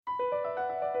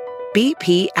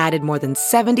BP added more than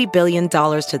 $70 billion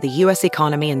to the U.S.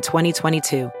 economy in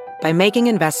 2022 by making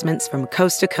investments from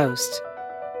coast to coast.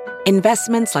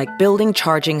 Investments like building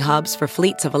charging hubs for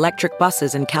fleets of electric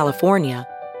buses in California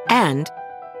and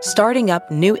starting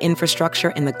up new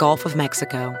infrastructure in the Gulf of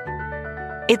Mexico.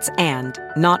 It's and,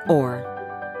 not or.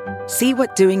 See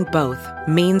what doing both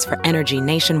means for energy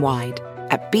nationwide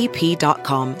at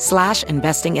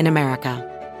bp.com/investing in America.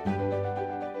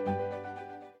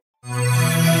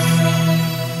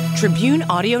 Tribune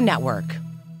Audio Network.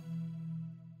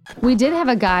 We did have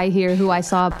a guy here who I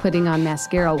saw putting on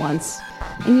mascara once.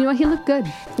 And you know what? He looked good.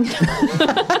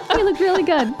 He looked really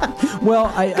good.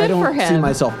 Well, I don't see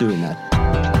myself doing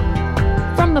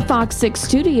that. From the Fox 6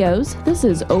 studios, this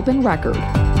is Open Record.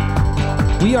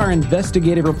 We are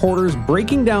investigative reporters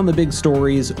breaking down the big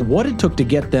stories, what it took to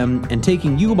get them, and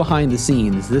taking you behind the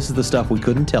scenes. This is the stuff we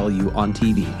couldn't tell you on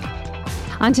TV.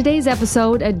 On today's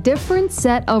episode, a different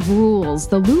set of rules,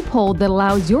 the loophole that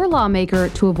allows your lawmaker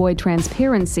to avoid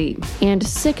transparency. And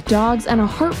sick dogs and a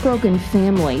heartbroken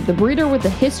family, the breeder with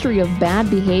a history of bad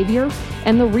behavior,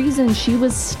 and the reason she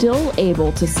was still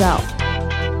able to sell.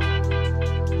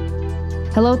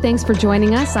 Hello, thanks for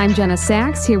joining us. I'm Jenna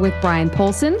Sachs, here with Brian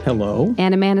Polson. Hello.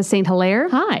 And Amanda St. Hilaire.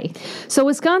 Hi. So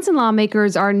Wisconsin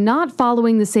lawmakers are not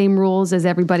following the same rules as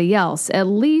everybody else, at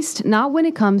least not when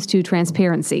it comes to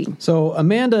transparency. So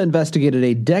Amanda investigated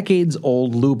a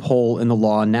decades-old loophole in the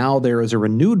law. Now there is a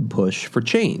renewed push for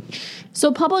change.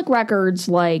 So public records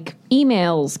like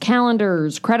emails,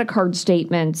 calendars, credit card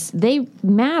statements, they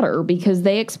matter because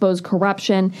they expose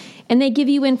corruption and they give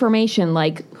you information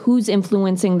like who's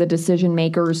influencing the decision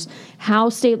makers, how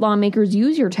state lawmakers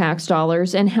use your tax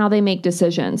dollars, and how they make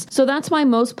decisions. So that's why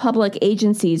most public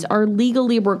agencies are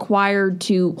legally required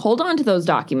to hold on to those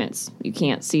documents. You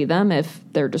can't see them if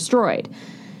they're destroyed.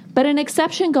 But an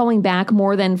exception going back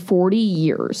more than 40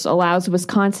 years allows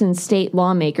Wisconsin state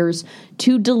lawmakers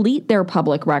to delete their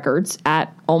public records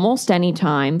at almost any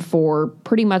time for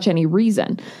pretty much any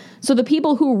reason. So the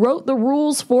people who wrote the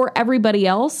rules for everybody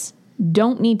else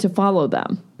don't need to follow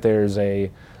them. There's a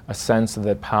sense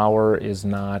that power is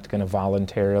not going to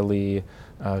voluntarily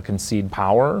concede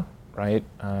power, right?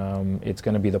 It's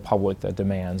going to be the public that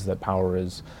demands that power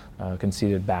is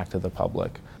conceded back to the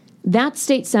public. That's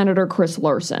State Senator Chris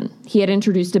Larson. He had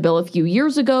introduced a bill a few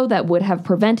years ago that would have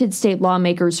prevented state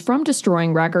lawmakers from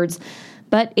destroying records,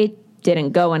 but it didn't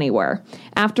go anywhere.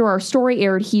 After our story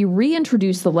aired, he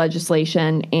reintroduced the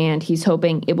legislation, and he's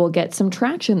hoping it will get some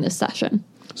traction this session.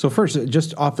 So first,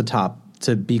 just off the top,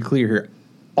 to be clear here,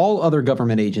 all other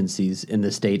government agencies in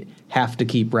the state have to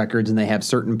keep records, and they have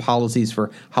certain policies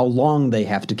for how long they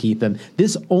have to keep them.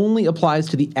 This only applies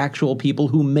to the actual people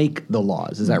who make the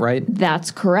laws. Is that right?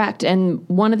 That's correct. And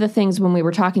one of the things when we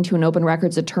were talking to an open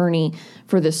records attorney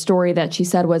for this story that she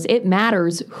said was, it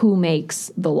matters who makes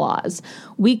the laws.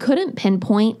 We couldn't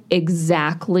pinpoint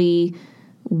exactly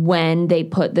when they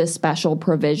put this special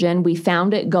provision. We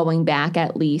found it going back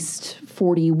at least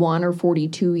 41 or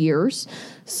 42 years.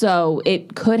 So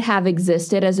it could have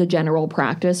existed as a general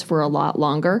practice for a lot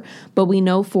longer, but we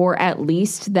know for at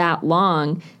least that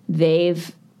long,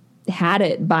 they've had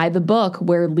it by the book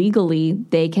where legally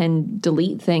they can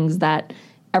delete things that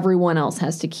everyone else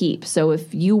has to keep. So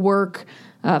if you work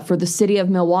for the city of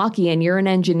Milwaukee and you're an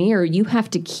engineer, you have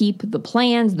to keep the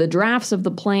plans, the drafts of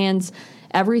the plans,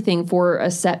 everything for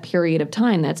a set period of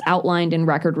time that's outlined in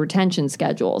record retention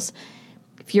schedules.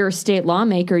 If you're a state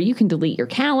lawmaker, you can delete your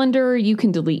calendar, you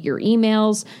can delete your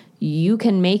emails, you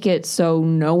can make it so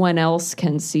no one else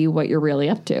can see what you're really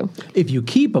up to. If you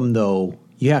keep them, though,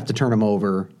 you have to turn them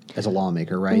over as a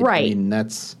lawmaker, right? Right. I mean,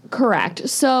 that's correct.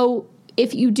 So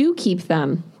if you do keep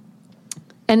them,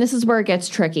 and this is where it gets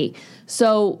tricky,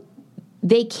 so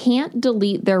they can't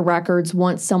delete their records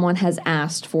once someone has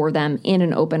asked for them in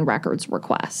an open records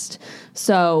request.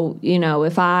 So, you know,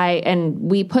 and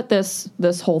we put this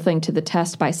whole thing to the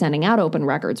test by sending out open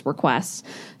records requests.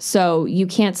 So you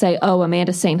can't say, oh,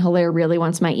 Amanda St. Hilaire really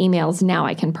wants my emails, now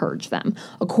I can purge them.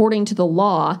 According to the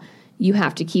law, you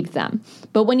have to keep them.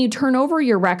 But when you turn over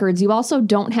your records, you also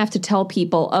don't have to tell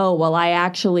people, oh, well, I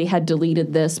actually had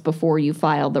deleted this before you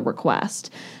filed the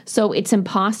request. So it's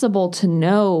impossible to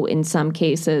know in some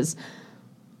cases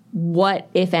what,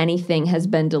 if anything, has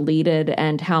been deleted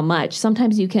and how much.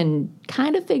 Sometimes you can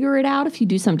kind of figure it out if you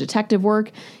do some detective work.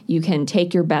 You can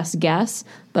take your best guess,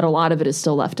 but a lot of it is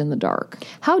still left in the dark.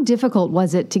 How difficult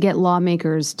was it to get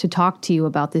lawmakers to talk to you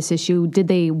about this issue? Did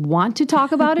they want to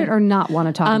talk about it or not want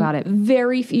to talk about it?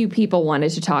 Very few people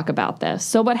wanted to talk about this.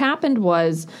 So what happened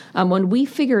was when we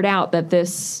figured out that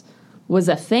this was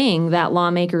a thing that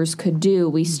lawmakers could do,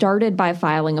 we started by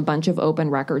filing a bunch of open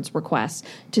records requests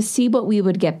to see what we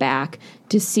would get back,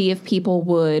 to see if people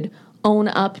would own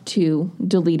up to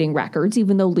deleting records,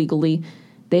 even though legally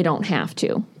they don't have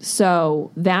to.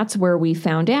 So that's where we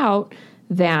found out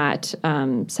that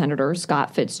Senator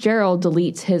Scott Fitzgerald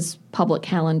deletes his public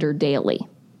calendar daily.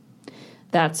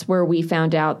 That's where we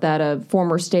found out that a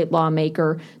former state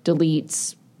lawmaker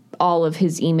deletes all of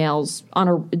his emails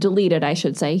deleted, I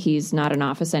should say. He's not in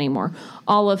office anymore.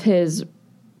 All of his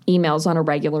emails on a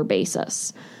regular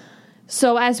basis.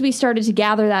 So as we started to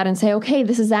gather that and say, okay,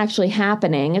 this is actually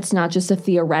happening, it's not just a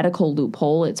theoretical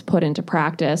loophole, it's put into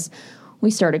practice,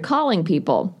 we started calling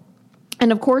people.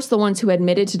 And of course, the ones who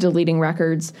admitted to deleting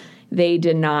records, they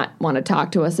did not want to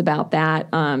talk to us about that.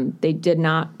 They did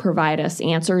not provide us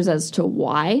answers as to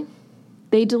why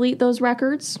they delete those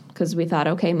records, because we thought,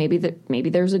 okay, maybe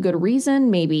there's a good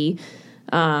reason. Maybe,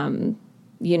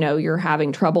 you're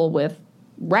having trouble with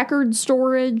record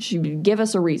storage. Give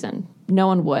us a reason. No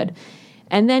one would.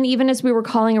 And then even as we were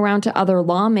calling around to other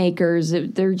lawmakers,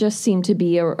 there just seemed to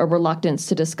be a reluctance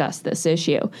to discuss this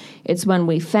issue. It's when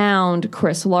we found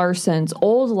Chris Larson's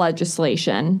old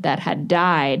legislation that had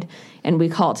died, and we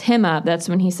called him up. That's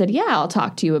when he said, yeah, I'll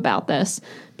talk to you about this,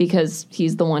 because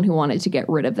he's the one who wanted to get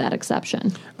rid of that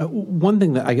exception. One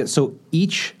thing that I get, so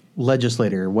each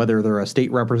legislator, whether they're a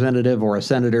state representative or a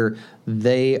senator,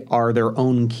 they are their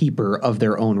own keeper of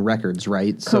their own records,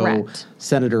 right? Correct. So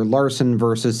Senator Larson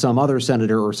versus some other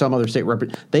senator or some other state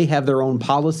representative, they have their own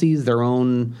policies, their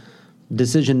own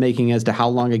decision-making as to how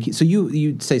long it keeps. So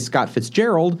you'd say Scott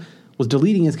Fitzgerald was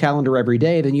deleting his calendar every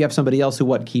day, then you have somebody else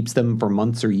who, keeps them for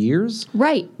months or years?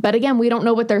 Right. But again, we don't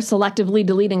know what they're selectively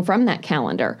deleting from that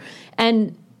calendar.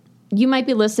 And you might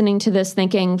be listening to this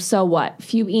thinking, so what?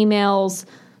 Few emails,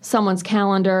 someone's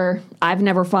calendar. I've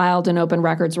never filed an open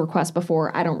records request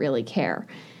before. I don't really care.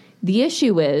 The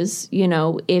issue is,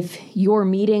 if you're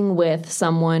meeting with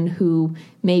someone who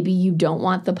maybe you don't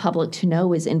want the public to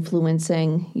know is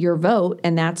influencing your vote,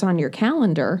 and that's on your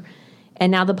calendar,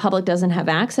 and now the public doesn't have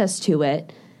access to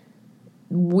it,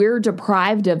 we're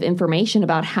deprived of information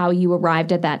about how you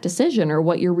arrived at that decision or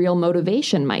what your real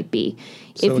motivation might be.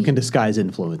 So it can disguise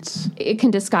influence. It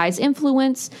can disguise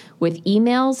influence with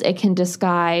emails. It can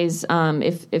disguise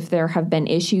if there have been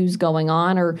issues going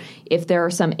on, or if there are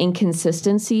some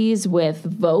inconsistencies with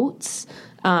votes,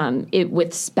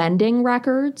 with spending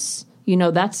records.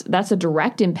 That's a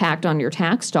direct impact on your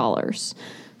tax dollars.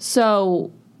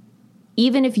 So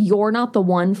even if you're not the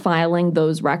one filing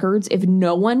those records, if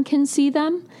no one can see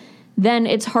them, then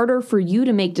it's harder for you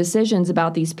to make decisions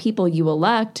about these people you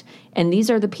elect, and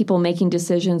these are the people making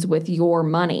decisions with your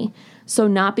money. So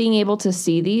not being able to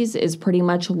see these is pretty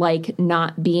much like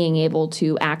not being able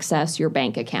to access your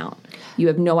bank account. You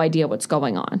have no idea what's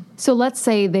going on. So let's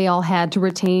say they all had to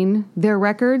retain their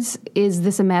records. Is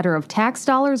this a matter of tax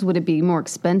dollars? Would it be more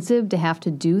expensive to have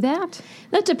to do that?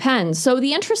 That depends. So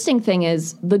the interesting thing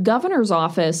is the governor's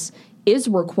office is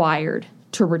required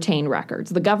to retain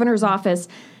records. The governor's office,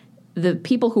 the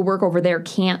people who work over there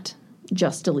can't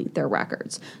just delete their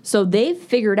records. So they've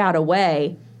figured out a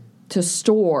way to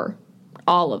store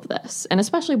all of this. And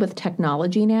especially with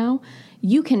technology now,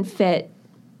 you can fit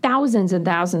thousands and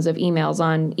thousands of emails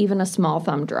on even a small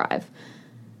thumb drive.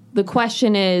 The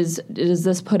question is, does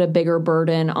this put a bigger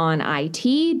burden on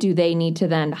IT? Do they need to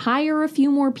then hire a few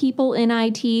more people in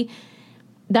IT?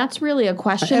 That's really a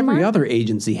question mark. Every other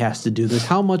agency has to do this.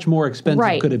 How much more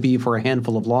expensive could it be for a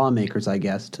handful of lawmakers, I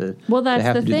guess, to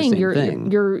have to do the same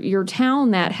thing? Your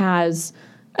town that has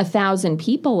 1,000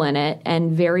 people in it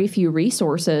and very few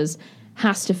resources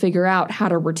has to figure out how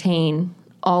to retain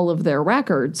all of their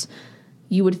records.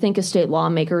 You would think a state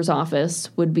lawmaker's office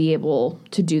would be able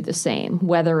to do the same,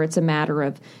 whether it's a matter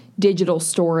of digital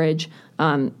storage.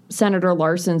 Senator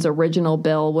Larson's original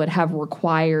bill would have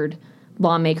required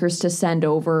lawmakers to send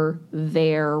over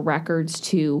their records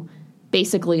to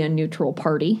basically a neutral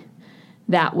party.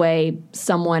 That way,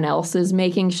 someone else is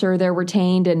making sure they're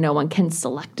retained and no one can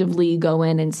selectively go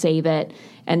in and save it.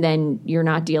 And then you're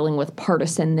not dealing with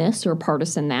partisan this or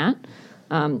partisan that.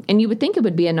 And you would think it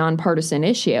would be a nonpartisan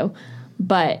issue,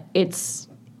 but it's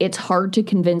hard to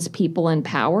convince people in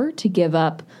power to give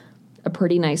up a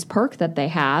pretty nice perk that they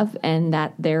have and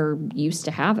that they're used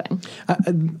to having.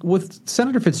 With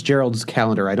Senator Fitzgerald's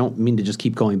calendar, I don't mean to just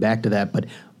keep going back to that, but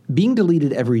being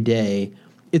deleted every day,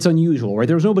 it's unusual, right?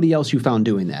 There was nobody else you found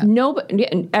doing that.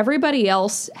 Everybody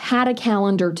else had a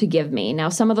calendar to give me. Now,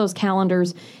 some of those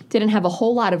calendars didn't have a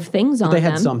whole lot of things on them. They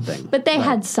had something. But they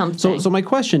had something. So my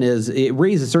question is, it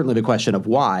raises certainly the question of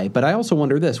why, but I also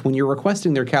wonder this. When you're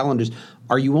requesting their calendars,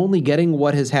 are you only getting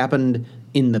what has happened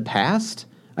in the past.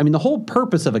 I mean, the whole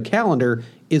purpose of a calendar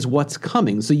is what's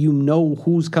coming. So you know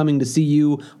who's coming to see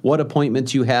you, what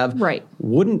appointments you have. Right.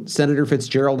 Wouldn't Senator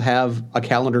Fitzgerald have a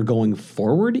calendar going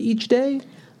forward each day?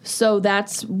 So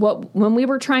that's when we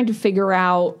were trying to figure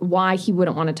out why he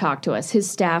wouldn't want to talk to us, his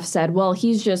staff said, well,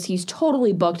 he's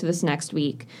totally booked this next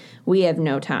week. We have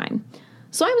no time.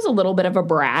 So I was a little bit of a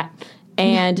brat.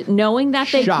 And knowing that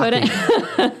they couldn't,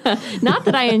 not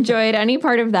that I enjoyed any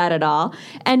part of that at all,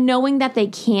 and knowing that they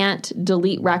can't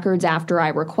delete records after I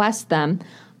request them,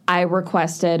 I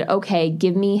requested, okay,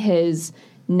 give me his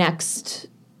next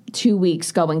 2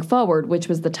 weeks going forward, which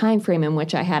was the time frame in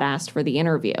which I had asked for the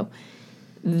interview.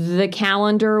 The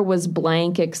calendar was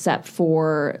blank except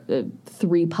for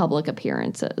 3 public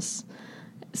appearances.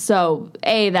 So,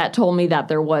 that told me that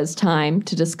there was time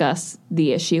to discuss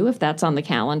the issue if that's on the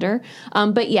calendar.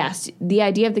 But yes, the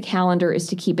idea of the calendar is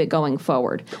to keep it going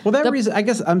forward. Well,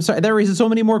 that raises so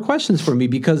many more questions for me,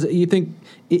 because you think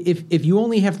if you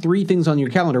only have 3 things on your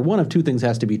calendar, one of 2 things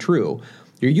has to be true.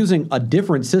 You're using a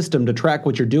different system to track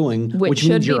what you're doing, which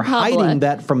means you're hiding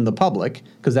that from the public,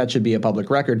 because that should be a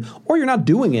public record, or you're not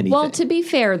doing anything. Well, to be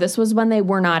fair, this was when they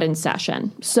were not in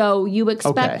session. So you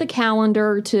expect the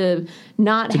calendar to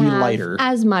not have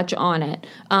as much on it.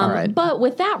 All right. But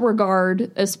with that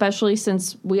regard, especially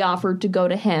since we offered to go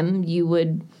to him, you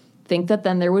would think that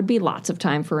then there would be lots of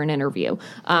time for an interview.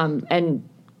 And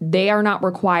they are not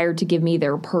required to give me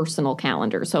their personal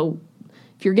calendar. So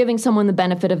if you're giving someone the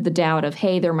benefit of the doubt of,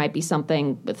 hey, there might be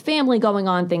something with family going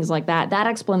on, things like that, that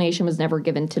explanation was never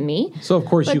given to me. So, of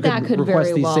course, you could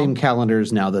request these same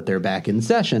calendars now that they're back in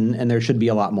session, and there should be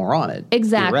a lot more on it.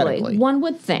 Exactly. One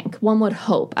would think, one would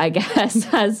hope, I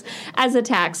guess, as a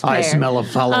taxpayer. I smell a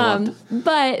follow-up.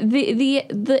 But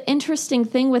the interesting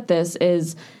thing with this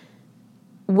is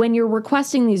when you're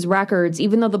requesting these records,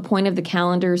 even though the point of the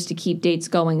calendar is to keep dates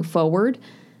going forward,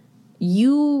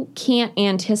 you can't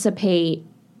anticipate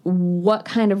what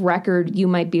kind of record you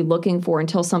might be looking for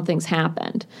until something's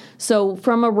happened. So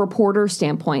from a reporter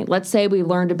standpoint, let's say we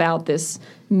learned about this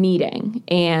meeting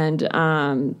and,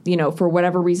 for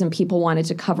whatever reason, people wanted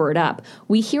to cover it up.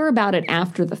 We hear about it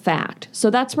after the fact.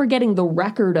 So that's where getting the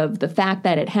record of the fact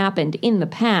that it happened in the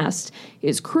past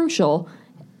is crucial.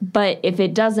 But if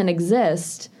it doesn't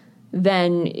exist,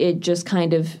 then it just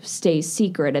kind of stays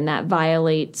secret, and that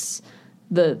violates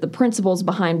the principles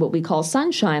behind what we call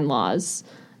sunshine laws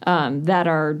that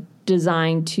are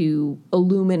designed to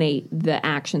illuminate the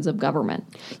actions of government.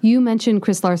 You mentioned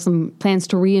Chris Larson plans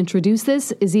to reintroduce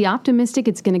this. Is he optimistic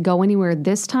it's going to go anywhere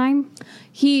this time?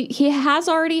 He has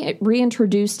already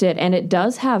reintroduced it, and it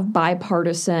does have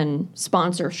bipartisan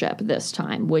sponsorship this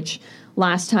time, which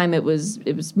last time it was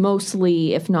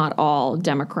mostly, if not all,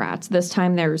 Democrats. This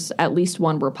time there's at least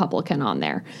one Republican on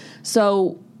there.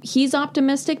 So he's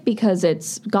optimistic because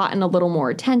it's gotten a little more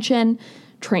attention.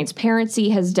 Transparency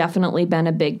has definitely been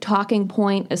a big talking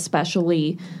point,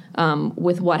 especially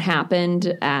with what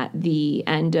happened at the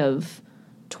end of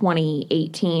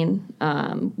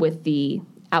 2018 with the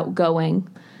outgoing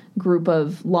group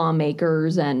of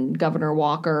lawmakers and Governor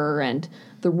Walker and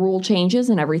the rule changes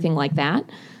and everything like that.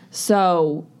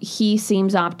 So he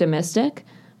seems optimistic,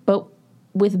 but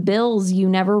with bills, you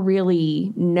never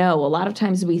really know. A lot of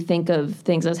times we think of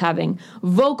things as having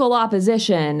vocal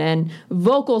opposition and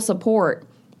vocal support.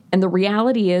 And the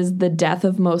reality is the death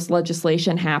of most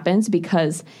legislation happens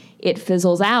because it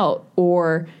fizzles out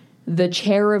or the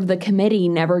chair of the committee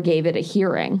never gave it a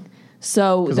hearing.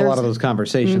 So because a lot of those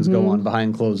conversations go on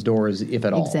behind closed doors, if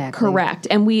at all. Exactly. Correct.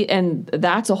 And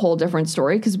that's a whole different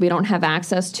story because we don't have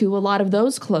access to a lot of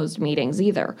those closed meetings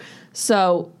either.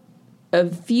 So a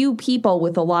few people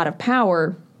with a lot of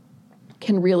power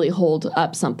can really hold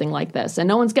up something like this. And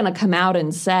no one's going to come out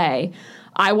and say,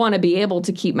 I want to be able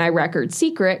to keep my record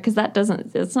secret, because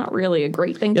it's not really a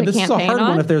great thing to campaign on. This is a hard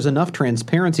one. If there's enough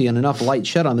transparency and enough light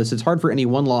shed on this, it's hard for any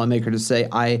one lawmaker to say,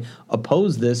 I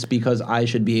oppose this because I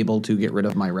should be able to get rid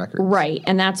of my records. Right.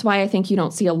 And that's why I think you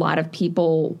don't see a lot of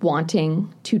people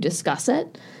wanting to discuss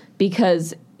it,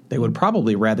 because they would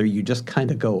probably rather you just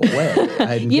kind of go away.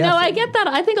 I get that.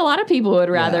 I think a lot of people would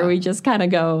rather we just kind of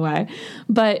go away.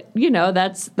 But,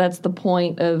 that's the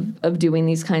point of doing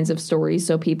these kinds of stories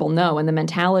so people know. And the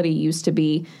mentality used to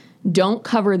be, don't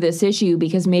cover this issue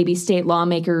because maybe state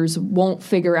lawmakers won't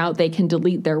figure out they can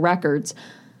delete their records.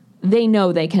 they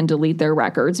know they can delete their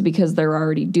records because they're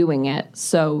already doing it.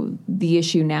 So the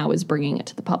issue now is bringing it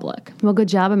to the public. Well, good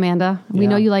job, Amanda. We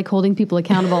know you like holding people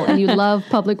accountable, and you love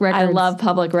public records. I love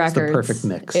public records. It's the perfect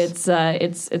mix.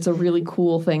 It's a really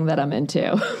cool thing that I'm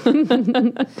into.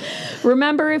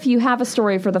 Remember, if you have a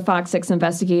story for the Fox 6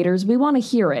 investigators, we want to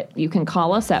hear it. You can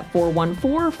call us at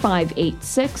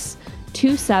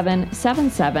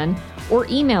 414-586-2777 or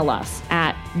email us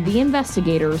at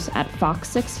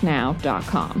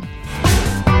theinvestigators@fox6now.com.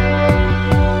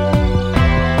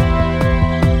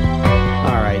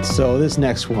 All right, so this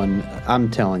next one, I'm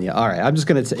telling you. All right, I'm just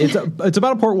going to say it's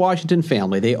about a Port Washington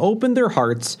family. They opened their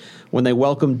hearts when they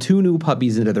welcomed 2 new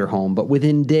puppies into their home, but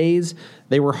within days,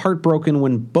 they were heartbroken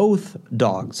when both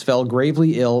dogs fell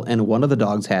gravely ill and one of the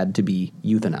dogs had to be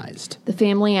euthanized. The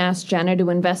family asked Jenna to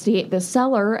investigate the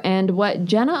seller, and what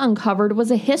Jenna uncovered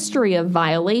was a history of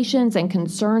violations and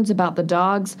concerns about the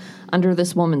dogs under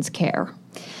this woman's care.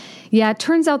 Yeah, it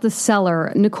turns out the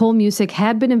seller, Nicole Music,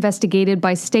 had been investigated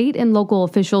by state and local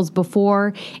officials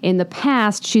before. In the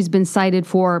past, she's been cited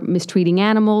for mistreating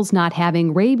animals, not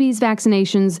having rabies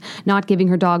vaccinations, not giving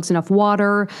her dogs enough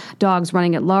water, dogs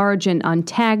running at large, and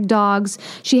untagged dogs.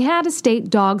 She had a state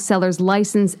dog seller's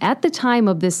license at the time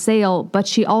of this sale, but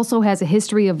she also has a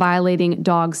history of violating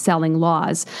dog selling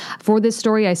laws. For this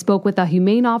story, I spoke with a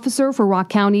humane officer for Rock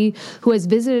County who has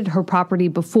visited her property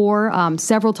before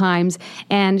several times,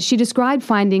 and she described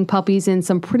finding puppies in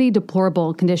some pretty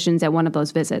deplorable conditions at one of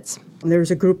those visits. There was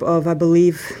a group of, I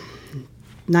believe,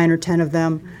 9 or 10 of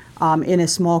them in a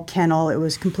small kennel. It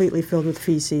was completely filled with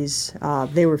feces.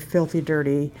 They were filthy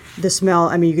dirty. The smell,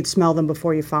 I mean, you could smell them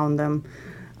before you found them.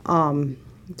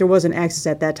 There wasn't access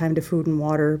at that time to food and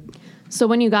water. So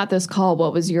when you got this call,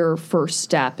 what was your first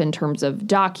step in terms of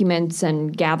documents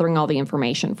and gathering all the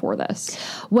information for this?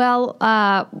 Well,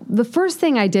 the first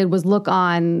thing I did was look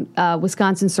on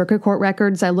Wisconsin Circuit Court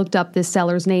records. I looked up this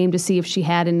seller's name to see if she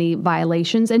had any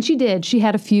violations, and she did. She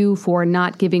had a few for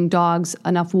not giving dogs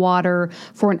enough water,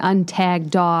 for an untagged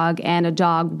dog, and a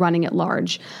dog running at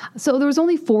large. So there was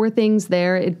only 4 things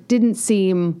there. It didn't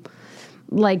seem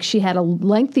like she had a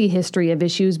lengthy history of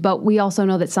issues, but we also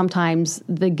know that sometimes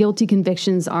the guilty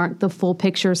convictions aren't the full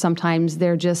picture. Sometimes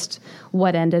they're just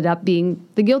what ended up being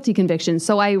the guilty conviction.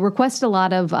 So I requested a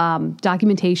lot of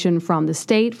documentation from the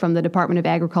state, from the Department of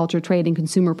Agriculture, Trade, and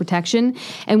Consumer Protection.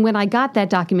 And when I got that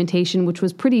documentation, which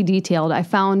was pretty detailed, I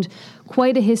found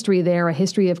quite a history there, a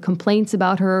history of complaints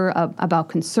about her, about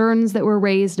concerns that were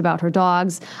raised about her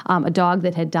dogs, a dog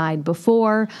that had died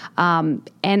before, and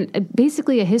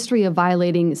basically a history of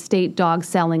violating state dog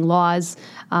selling laws,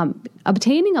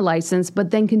 obtaining a license,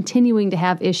 but then continuing to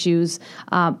have issues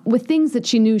with things that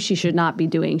she knew she should not be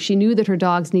doing. She knew that her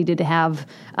dogs needed to have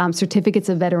certificates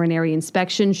of veterinary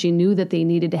inspection. She knew that they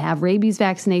needed to have rabies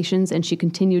vaccinations, and she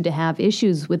continued to have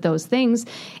issues with those things.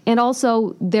 And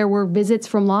also, there were visits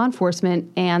from law enforcement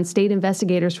and state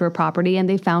investigators to her property, and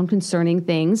they found concerning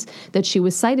things that she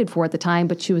was cited for at the time,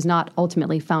 but she was not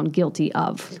ultimately found guilty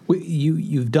of.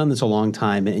 You've done this a long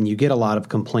time, and you get a lot of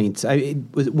complaints.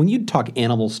 When you talk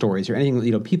animal stories or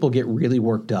anything, people get really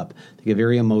worked up. They get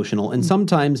very emotional, and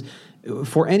sometimes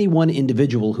for any one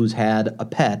individual who's had a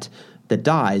pet that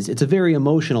dies, it's a very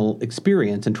emotional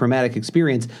experience and traumatic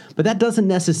experience, but that doesn't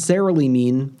necessarily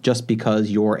mean just because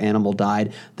your animal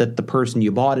died that the person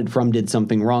you bought it from did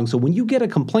something wrong. So when you get a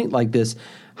complaint like this,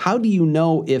 how do you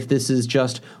know if this is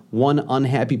just one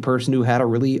unhappy person who had a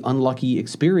really unlucky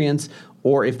experience,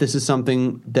 or if this is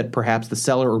something that perhaps the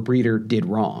seller or breeder did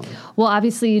wrong? Well,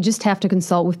 obviously, you just have to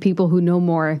consult with people who know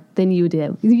more than you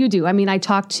do. I mean, I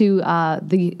talked to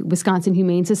the Wisconsin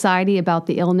Humane Society about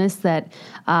the illness that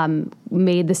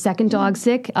made the second dog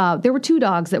sick. There were 2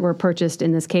 dogs that were purchased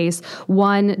in this case.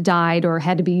 One died or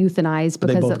had to be euthanized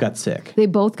because they both got sick. They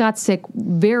both got sick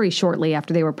very shortly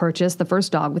after they were purchased. The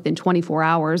first dog within 24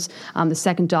 hours. The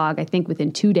second dog, I think,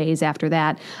 within 2 days after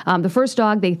that. The first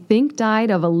dog, they think,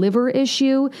 died of a liver issue,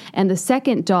 and the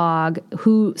second dog,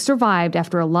 who survived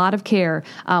after a lot of care,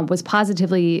 was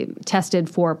positively tested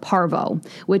for parvo,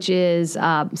 which is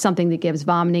something that gives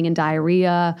vomiting and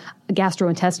diarrhea,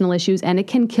 gastrointestinal issues, and it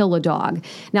can kill a dog.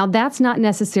 Now, that's not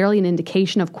necessarily an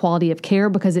indication of quality of care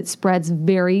because it spreads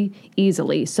very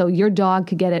easily. So your dog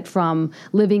could get it from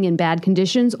living in bad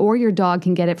conditions, or your dog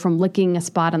can get it from licking a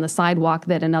spot on the sidewalk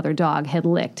that another dog had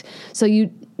licked. So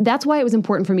that's why it was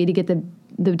important for me to get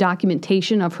the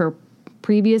documentation of her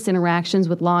previous interactions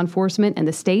with law enforcement and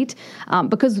the state,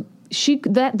 because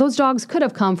those dogs could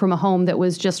have come from a home that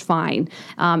was just fine,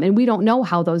 and we don't know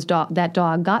how that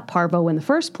dog got parvo in the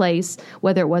first place,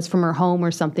 whether it was from her home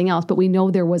or something else. But we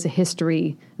know there was a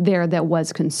history there that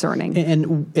was concerning.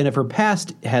 And if her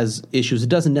past has issues, it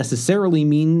doesn't necessarily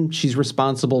mean she's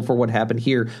responsible for what happened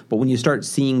here. But when you start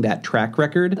seeing that track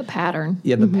record, The pattern.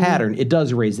 the pattern, it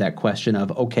does raise that question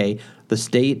of, okay, the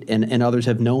state and others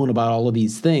have known about all of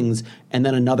these things, and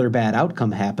then another bad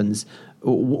outcome happens.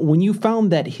 When you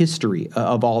found that history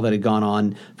of all that had gone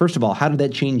on, first of all, how did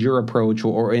that change your approach,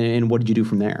 and what did you do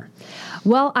from there?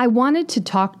 Well, I wanted to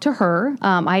talk to her.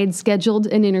 I had scheduled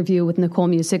an interview with Nicole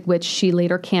Music, which she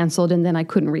later canceled, and then I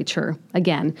couldn't reach her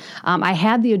again. I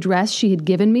had the address she had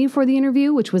given me for the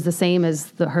interview, which was the same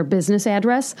as her business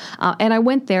address. And I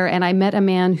went there, and I met a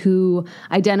man who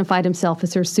identified himself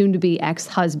as her soon-to-be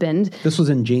ex-husband. This was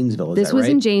in Janesville, is that right? This was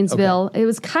in Janesville. Okay. It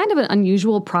was kind of an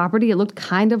unusual property. It looked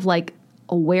kind of like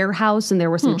a warehouse, and there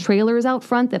were some trailers out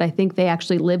front that I think they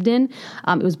actually lived in.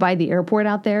 It was by the airport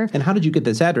out there. And how did you get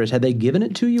this address? Had they given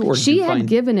it to you, or did She you had find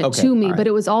given it Okay, to me, all right. but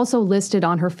it was also listed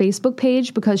on her Facebook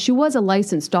page because she was a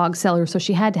licensed dog seller, so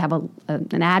she had to have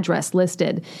an address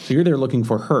listed. So you're there looking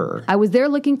for her. I was there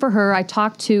looking for her. I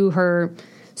talked to her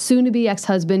soon-to-be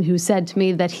ex-husband, who said to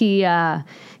me that he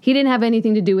didn't have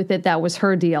anything to do with it. That was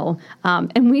her deal.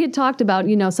 And we had talked about,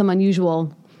 some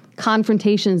unusual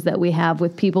confrontations that we have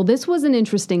with people. This was an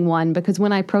interesting one because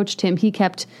when I approached him, he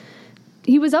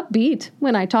was upbeat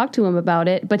when I talked to him about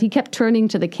it, but he kept turning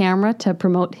to the camera to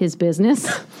promote his business,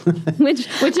 which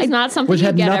is not something Which you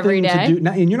had get every nothing day. to do.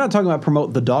 And you're not talking about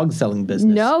promote the dog selling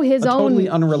business. No, his own. Totally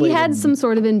unrelated. He had some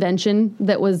sort of invention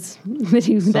that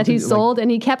he Something sold,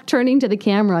 and he kept turning to the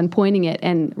camera and pointing it,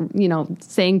 and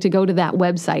saying to go to that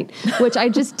website, which I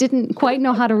just didn't quite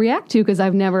know how to react to because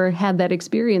I've never had that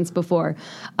experience before.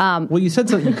 Well, you said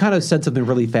something. You kind of said something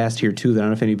really fast here too that I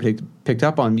don't know if anybody picked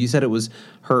up on. You said it was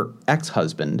her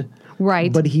ex-husband.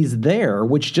 Right. But he's there,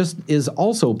 which just is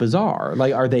also bizarre.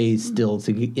 Like, are they still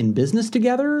in business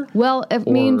together? Well,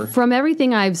 from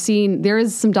everything I've seen, there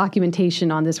is some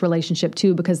documentation on this relationship,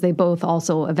 too, because they both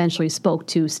also eventually spoke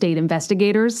to state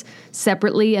investigators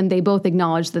separately, and they both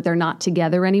acknowledged that they're not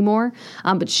together anymore.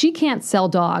 But she can't sell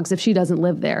dogs if she doesn't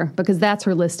live there, because that's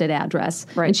her listed address.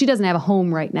 Right. And she doesn't have a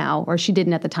home right now, or she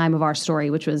didn't at the time of our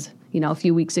story, which was a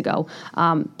few weeks ago.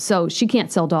 So she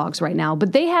can't sell dogs right now.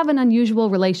 But they have an unusual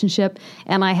relationship,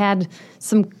 and I had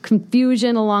some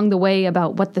confusion along the way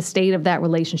about what the state of that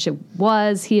relationship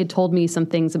was. He had told me some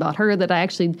things about her that I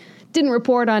actually didn't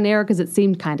report on air because it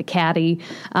seemed kind of catty,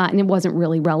 and it wasn't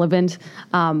really relevant.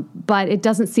 But it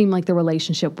doesn't seem like the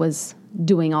relationship was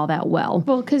doing all that well.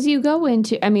 Well, because you go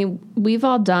into, we've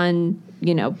all done,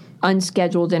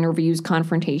 unscheduled interviews,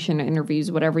 confrontation interviews,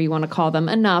 whatever you want to call them,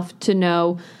 enough to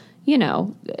know,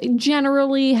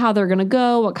 generally how they're going to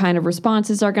go, what kind of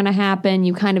responses are going to happen.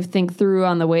 You kind of think through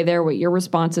on the way there what your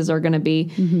responses are going to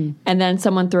be. Mm-hmm. And then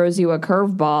someone throws you a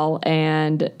curveball,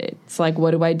 and it's like,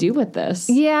 what do I do with this?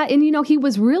 Yeah, and he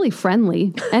was really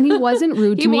friendly, and he wasn't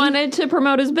rude to me. He wanted to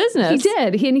promote his business. He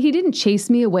did. He didn't chase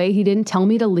me away. He didn't tell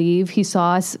me to leave. He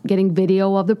saw us getting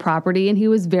video of the property, and he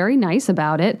was very nice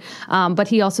about it. But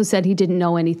he also said he didn't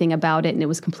know anything about it, and it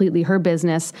was completely her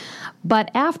business.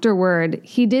 But afterward,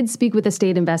 he did speak with a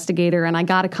state investigator, and I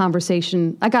got a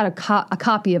conversation. I got a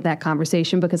copy of that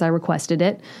conversation because I requested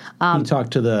it. He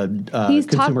talked to the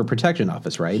Consumer Protection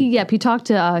Office, right? He talked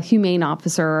to a humane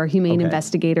officer or humane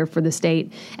investigator for the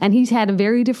state, and he's had a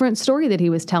very different story that he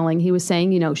was telling. He was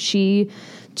saying, she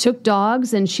took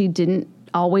dogs and she didn't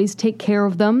always take care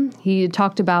of them. He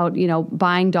talked about,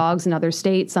 buying dogs in other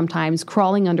states, sometimes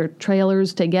crawling under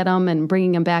trailers to get them and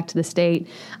bringing them back to the state.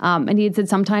 And he had said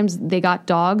sometimes they got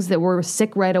dogs that were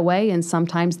sick right away, and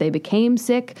sometimes they became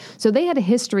sick. So they had a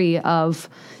history of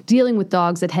dealing with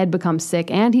dogs that had become sick,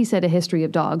 and he said a history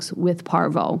of dogs with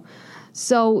parvo.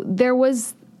 So there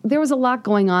was a lot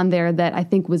going on there that I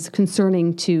think was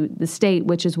concerning to the state,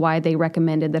 which is why they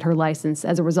recommended that her license,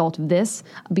 as a result of this,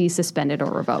 be suspended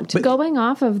or revoked. But going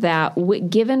off of that,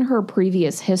 given her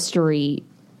previous history,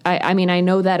 I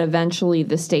know that eventually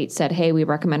the state said, hey, we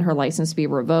recommend her license be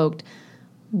revoked.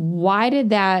 Why did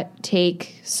that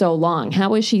take so long?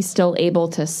 How is she still able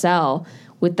to sell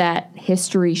with that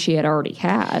history she had already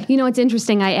had? It's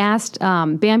interesting. I asked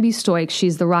Bambi Stoik.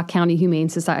 She's the Rock County Humane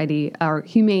Society, or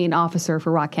humane officer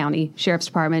for Rock County Sheriff's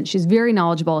Department. She's very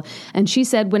knowledgeable. And she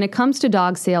said when it comes to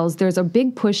dog sales, there's a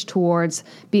big push towards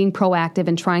being proactive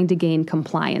and trying to gain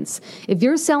compliance. If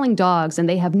you're selling dogs and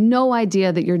they have no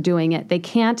idea that you're doing it, they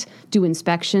can't do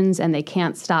inspections and they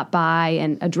can't stop by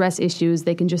and address issues.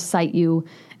 They can just cite you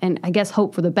and I guess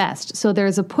hope for the best. So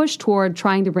there's a push toward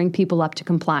trying to bring people up to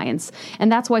compliance.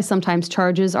 And that's why sometimes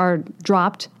charges are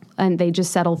dropped and they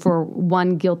just settle for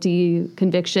one guilty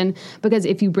conviction, because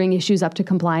if you bring issues up to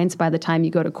compliance by the time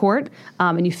you go to court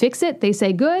and you fix it, they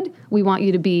say, good, we want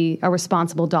you to be a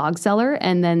responsible dog seller,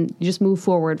 and then you just move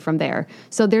forward from there.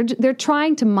 So they're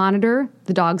trying to monitor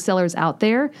the dog sellers out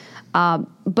there,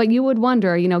 but you would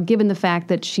wonder, given the fact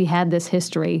that she had this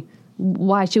history,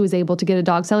 why she was able to get a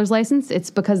dog seller's license.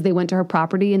 It's because they went to her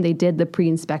property and they did the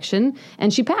pre-inspection,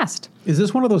 and she passed. Is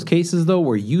this one of those cases, though,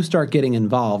 where you start getting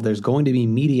involved, there's going to be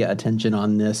media attention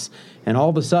on this, and all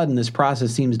of a sudden this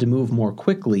process seems to move more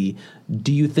quickly?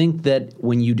 Do you think that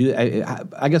when you do,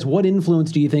 I guess, what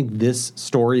influence do you think this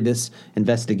story, this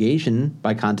investigation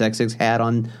by Contact 6 had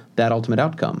on that ultimate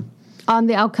outcome? On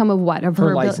the outcome of what? Of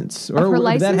her license. Of her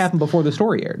license? Did that happen before the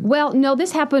story aired? Well, no,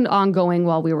 this happened ongoing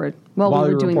while we were doing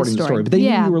reporting the story. But they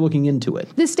knew you were looking into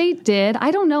it. The state did. I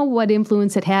don't know what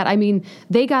influence it had. I mean,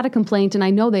 they got a complaint, and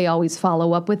I know they always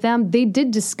follow up with them. They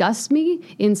did discuss me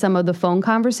in some of the phone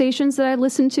conversations that I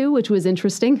listened to, which was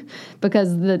interesting,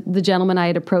 because the gentleman I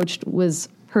had approached was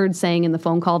heard saying in the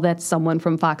phone call that someone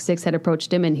from Fox 6 had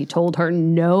approached him, and he told her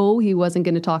no, he wasn't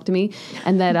going to talk to me,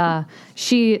 and that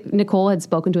Nicole had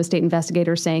spoken to a state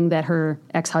investigator saying that her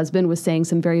ex-husband was saying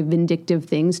some very vindictive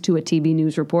things to a TV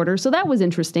news reporter. So that was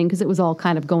interesting because it was all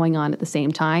kind of going on at the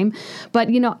same time. But,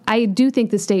 I do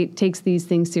think the state takes these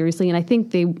things seriously, and I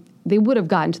think they would have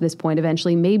gotten to this point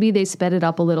eventually. Maybe they sped it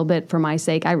up a little bit for my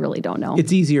sake. I really don't know.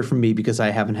 It's easier for me because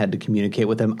I haven't had to communicate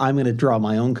with them. I'm going to draw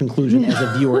my own conclusion as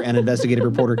a viewer and investigative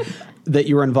reporter that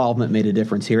your involvement made a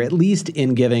difference here, at least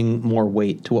in giving more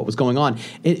weight to what was going on.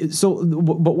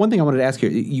 But one thing I wanted to ask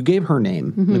you gave her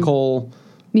name, Nicole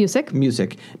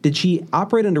Music. Did she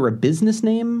operate under a business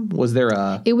name? Was there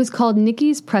a... It was called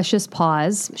Nikki's Precious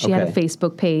Paws. She had a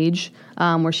Facebook page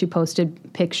where she posted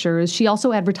pictures. She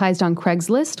also advertised on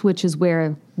Craigslist, which is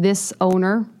where this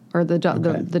owner or the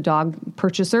dog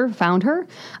purchaser found her.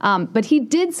 But he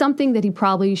did something that he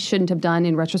probably shouldn't have done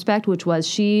in retrospect, which was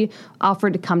she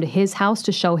offered to come to his house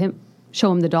to show him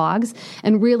the dogs.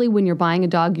 And really, when you're buying a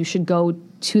dog, you should go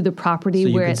to the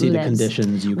property where it lives. So you can see the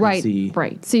conditions. You can see...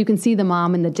 Right. So you can see the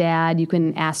mom and the dad. You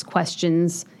can ask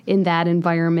questions in that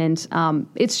environment.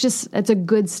 It's a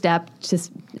good step to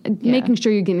making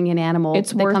sure you're getting an animal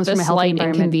it's that worth comes the from a healthy slight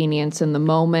environment. Inconvenience in the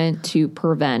moment to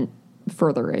prevent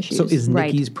further issues. So is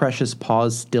Nikki's Precious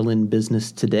Paws still in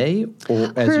business today?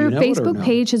 Or as her you know Facebook it, or no?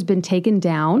 page has been taken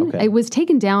down. Okay. It was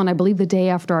taken down, I believe, the day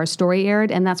after our story aired,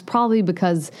 and that's probably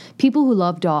because people who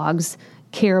love dogs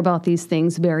care about these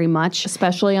things very much.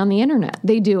 Especially on the internet.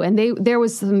 They do, and there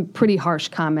was some pretty harsh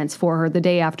comments for her the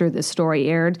day after this story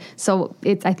aired. So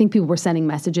I think people were sending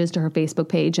messages to her Facebook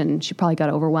page, and she probably got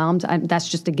overwhelmed. That's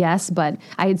just a guess, but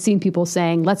I had seen people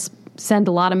saying, let's send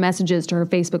a lot of messages to her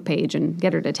Facebook page and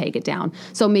get her to take it down.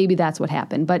 So maybe that's what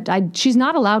happened. But she's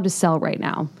not allowed to sell right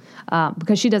now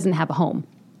because she doesn't have a home.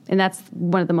 And that's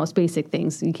one of the most basic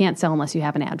things. You can't sell unless you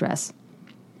have an address.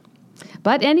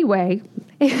 But anyway,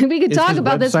 we could talk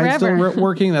about this forever. Is still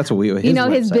working? That's what we...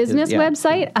 his business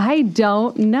website? I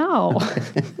don't know.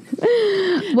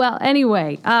 Well,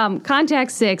 anyway,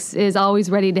 Contact 6 is always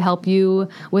ready to help you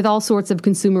with all sorts of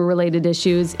consumer-related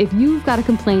issues. If you've got a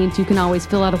complaint, you can always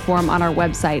fill out a form on our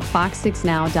website,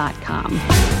 fox6now.com.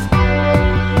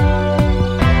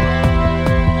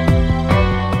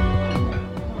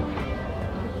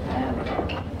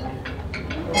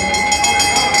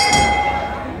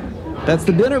 That's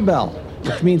the dinner bell,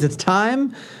 which means it's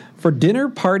time for dinner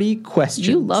party questions.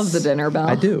 You love the dinner bell.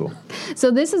 I do.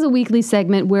 So this is a weekly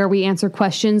segment where we answer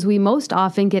questions we most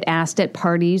often get asked at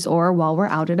parties or while we're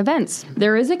out at events.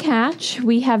 There is a catch.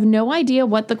 We have no idea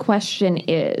what the question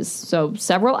is. So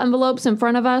several envelopes in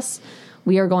front of us.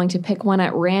 We are going to pick one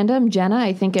at random. Jenna,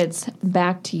 I think it's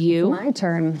back to you. My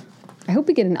turn. I hope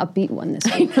we get an upbeat one this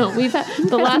week. No, we've had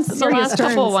the last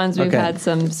couple ones. We've Okay. had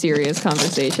some serious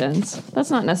conversations.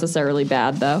 That's not necessarily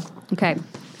bad, though. Okay.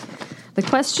 The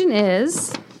question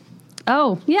is,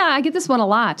 I get this one a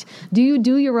lot. Do you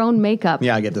do your own makeup?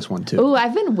 Yeah, I get this one too. Ooh,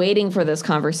 I've been waiting for this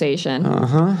conversation.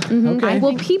 Okay.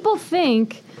 Well, people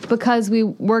think because we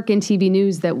work in TV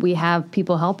news that we have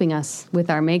people helping us with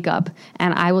our makeup.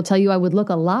 And I will tell you, I would look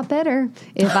a lot better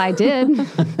if I did.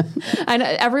 And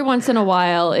every once in a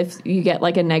while, if you get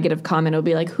like a negative comment, it'll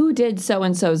be like, who did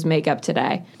so-and-so's makeup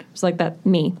today? It's like, that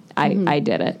me. I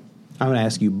did it. I'm going to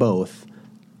ask you both.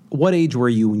 What age were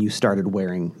you when you started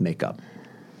wearing makeup?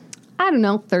 I don't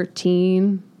know,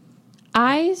 13.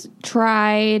 I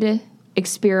tried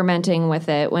experimenting with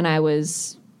it when I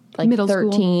was like Middle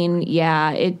school. 13.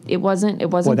 Yeah, it wasn't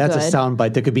Boy, that's good. a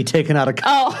soundbite that could be taken out of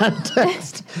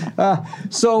context.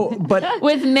 But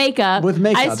With makeup. With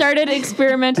makeup. I started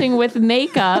experimenting with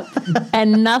makeup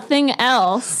and nothing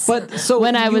else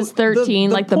when I was 13,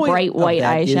 the like the point bright of white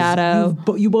that is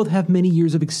eyeshadow. you both have many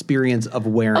years of experience of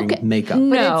wearing makeup.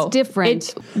 No, it's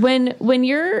different. When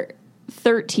you're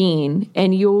 13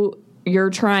 and you're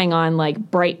trying on like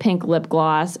bright pink lip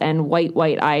gloss and white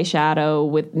eyeshadow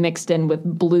with mixed in with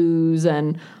blues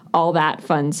and all that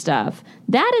fun stuff.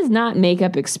 That is not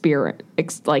makeup experience,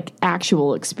 like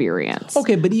actual experience.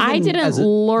 Okay, but even I didn't as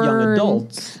young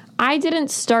adults. I didn't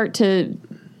start to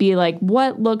be like,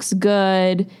 what looks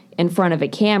good in front of a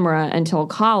camera until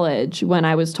college, when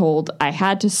I was told I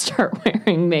had to start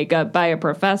wearing makeup by a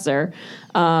professor.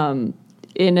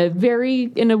 In a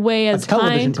way as a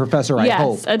television kind. professor, I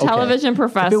hope. Yes, a television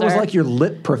professor. If it was like your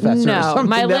lit professor or No, something,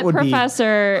 my that lit would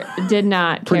professor did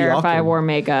not pretty care if I awkward. wore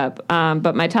makeup.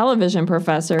 But my television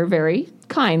professor very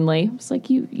kindly was like,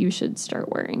 you should start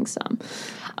wearing some.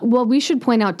 Well, we should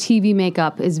point out TV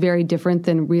makeup is very different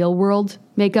than real world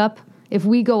makeup. If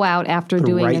we go out after The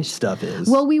doing right stuff is.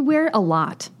 Well, we wear a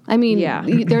lot. I mean, Yeah.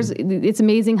 it's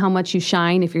amazing how much you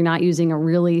shine if you're not using a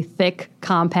really thick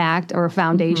compact or a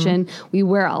foundation. Mm-hmm. We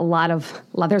wear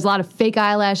there's a lot of fake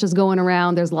eyelashes going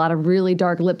around. There's a lot of really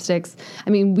dark lipsticks. I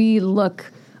mean, we look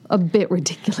a bit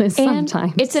ridiculous And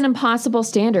sometimes. it's an impossible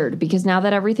standard because now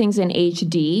that everything's in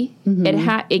HD,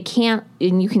 it can't,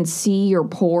 and you can see your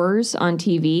pores on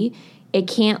TV. It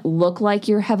can't look like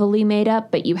you're heavily made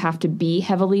up, but you have to be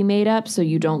heavily made up so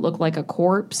you don't look like a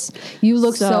corpse. You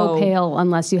look so pale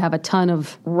unless you have a ton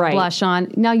of Right. blush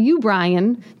on. Now, you,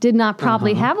 Brian, did not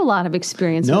probably have a lot of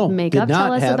experience No, with makeup. did not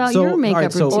Tell us have. about So, your makeup all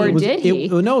right, so routine. Or it was, did he?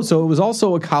 So it was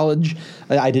also a college.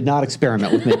 I did not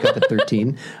experiment with makeup at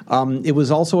 13. It was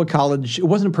also a college. It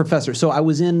wasn't a professor. So I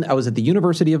was at the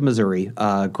University of Missouri,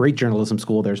 great journalism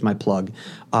school. There's my plug.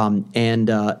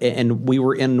 And we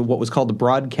were in what was called the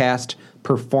broadcast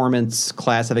performance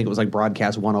class. I think it was like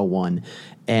Broadcast 101.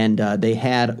 And they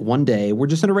had one day, we're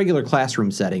just in a regular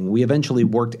classroom setting. We eventually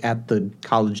worked at the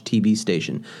college TV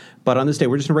station. But on this day,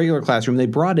 we're just in a regular classroom. They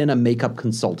brought in a makeup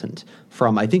consultant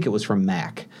I think it was from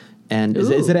MAC. And is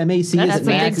it MAC? That's Is it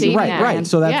MAC? fancy. Right, Yeah. right.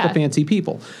 So that's Yeah. the fancy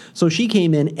people. So she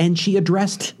came in and she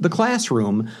addressed the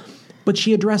classroom, but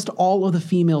she addressed all of the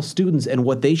female students and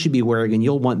what they should be wearing, and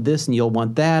you'll want this and you'll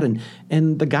want that.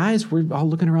 And the guys were all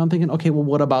looking around thinking, okay, well,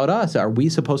 what about us? Are we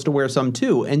supposed to wear some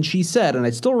too? And she said, and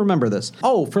I still remember this,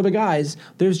 for the guys,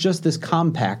 there's just this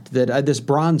compact, this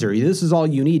bronzer. This is all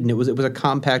you need. And it was a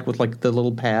compact with like the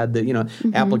little pad,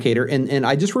 applicator. And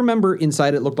I just remember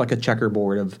inside it looked like a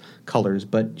checkerboard of colors.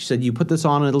 But she said, you put this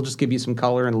on and it'll just give you some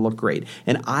color and it'll look great.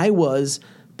 And I was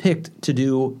picked to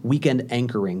do weekend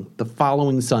anchoring the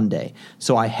following Sunday.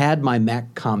 So I had my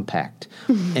MAC compact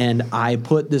and I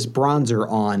put this bronzer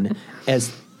on as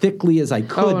thickly as I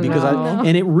could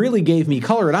and it really gave me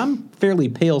color, and I'm fairly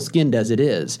pale skinned as it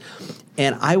is.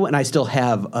 And I went, and I still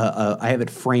have I have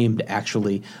it framed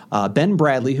actually. Ben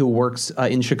Bradley, who works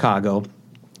in Chicago,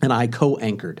 and I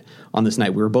co-anchored on this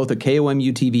night. We were both at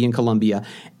KOMU TV in Columbia,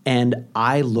 and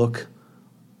I look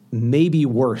maybe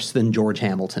worse than George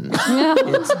Hamilton.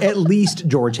 It's at least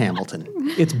George Hamilton.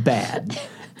 It's bad.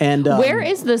 And Where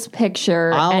is this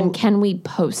picture, and can we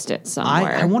post it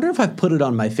somewhere? I wonder if I've put it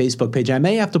on my Facebook page. I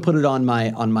may have to put it on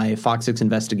my Fox 6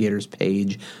 Investigators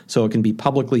page so it can be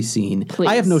publicly seen. Please.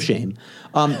 I have no shame.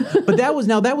 But that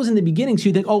was in the beginning, so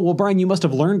you think, oh, well, Brian, you must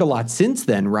have learned a lot since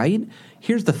then, right?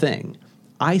 Here's the thing.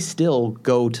 I still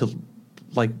go to,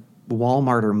 like,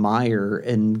 Walmart or Meijer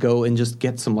and go and just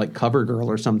get some like CoverGirl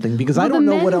or something because I don't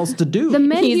know what else to do. The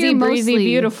men Easy here breezy, mostly,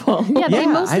 beautiful. Yeah, they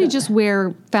Yeah, mostly just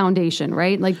wear foundation,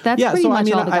 right? Like that's pretty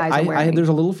much all the guys are wearing. there's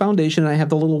a little foundation, and I have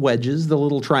the little wedges, the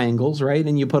little triangles, right?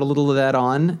 And you put a little of that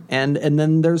on, and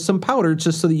then there's some powder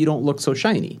just so that you don't look so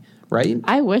shiny, right?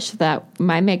 I wish that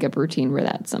my makeup routine were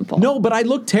that simple. No, but I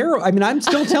look terrible. I mean, I'm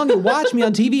still telling you, watch me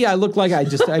on TV. I look like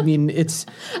it's I've it's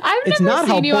never not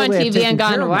how seen you on poorly I've TV taken and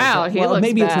gone, care of wow, myself. he Well, looks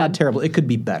maybe it's not bad. terrible. It could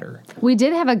be better. We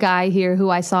did have a guy here who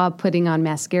I saw putting on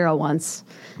mascara once,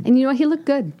 and you know he looked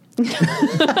good. He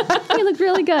looked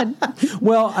really good.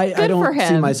 Well, I for don't see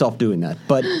him. myself doing that,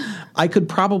 but I could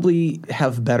probably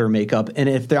have better makeup.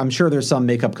 And I'm sure there's some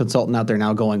makeup consultant out there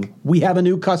now going, "We have a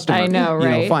new customer." I know,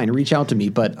 right? Fine, reach out to me.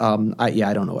 But I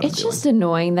don't know what It's I'm doing. just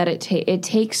annoying that it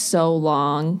takes so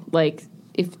long. Like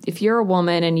if you're a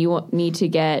woman and you need to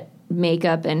get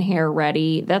makeup and hair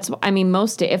ready,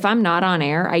 if I'm not on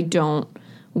air, I don't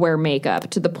wear makeup,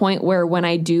 to the point where when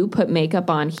I do put makeup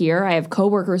on here, I have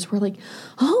coworkers who are like,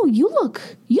 "Oh, you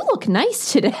look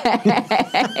nice today."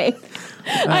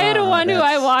 I had one who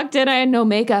I walked in, I had no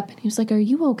makeup, and he was like, "Are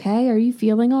you okay? Are you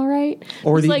feeling all right?"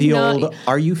 Or the old,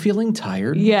 "Are you feeling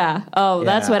tired?" Yeah. Oh,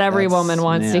 that's what every woman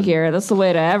wants to hear. That's the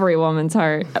way to every woman's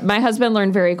heart. My husband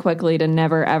learned very quickly to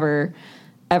never, ever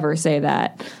say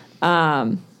that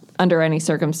under any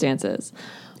circumstances.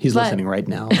 He's listening right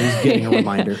now. He's getting a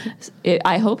reminder.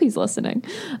 I hope he's listening.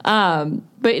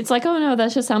 But it's like, oh, no,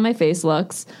 that's just how my face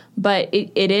looks. But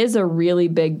it is a really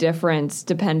big difference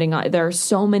depending on – there are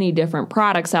so many different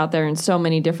products out there and so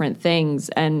many different things.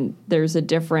 And there's a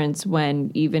difference when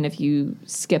even if you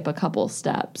skip a couple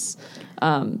steps.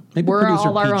 Maybe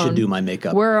producer Pete should do my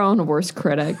makeup. We're our own worst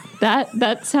critic.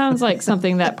 That sounds like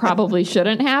something that probably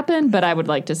shouldn't happen, but I would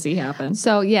like to see happen.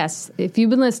 So, yes, if you've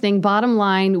been listening, bottom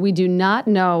line, we do not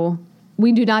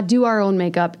do our own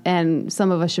makeup, and some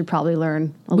of us should probably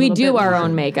learn a We little do bit our more.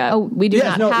 own makeup. We do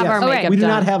not have our makeup We do done.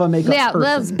 not have a makeup Yeah, person.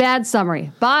 that's bad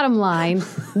summary. Bottom line,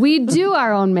 we do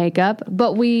our own makeup,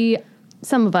 but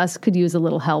some of us could use a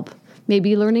little help.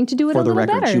 Maybe learning to do it For a the little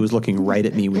record, better. she was looking right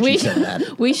at me when she said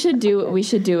that. We should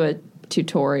do a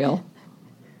tutorial.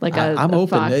 Like I'm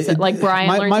open. Fox, like Brian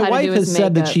learns my how to wife do his has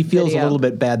said that makeup she feels video. a little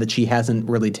bit bad that she hasn't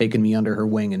really taken me under her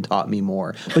wing and taught me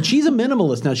more. But she's a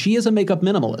minimalist now. She is a makeup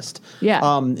minimalist. Yeah.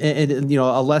 And you know,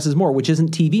 a less is more, which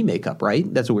isn't TV makeup,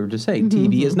 right? That's what we were just saying.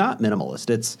 TV is not minimalist.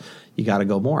 It's you got to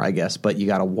go more, I guess, but you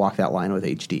got to walk that line with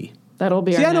HD. That'll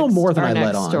be See, our I know next, more than our I let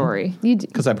next on. story.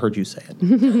 Because I've heard you say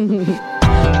it.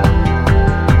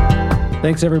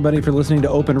 Thanks, everybody, for listening to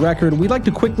Open Record. We'd like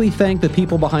to quickly thank the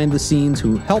people behind the scenes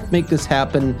who helped make this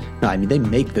happen. No, I mean, they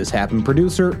make this happen.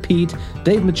 Producer Pete,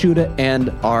 Dave Machuda,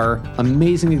 and our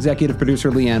amazing executive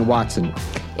producer, Leanne Watson.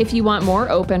 If you want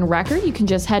more Open Record, you can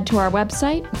just head to our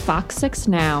website,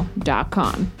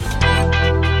 fox6now.com.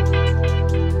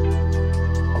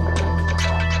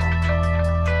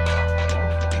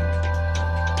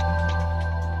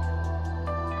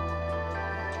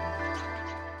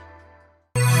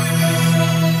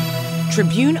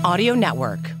 Tribune Audio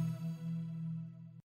Network.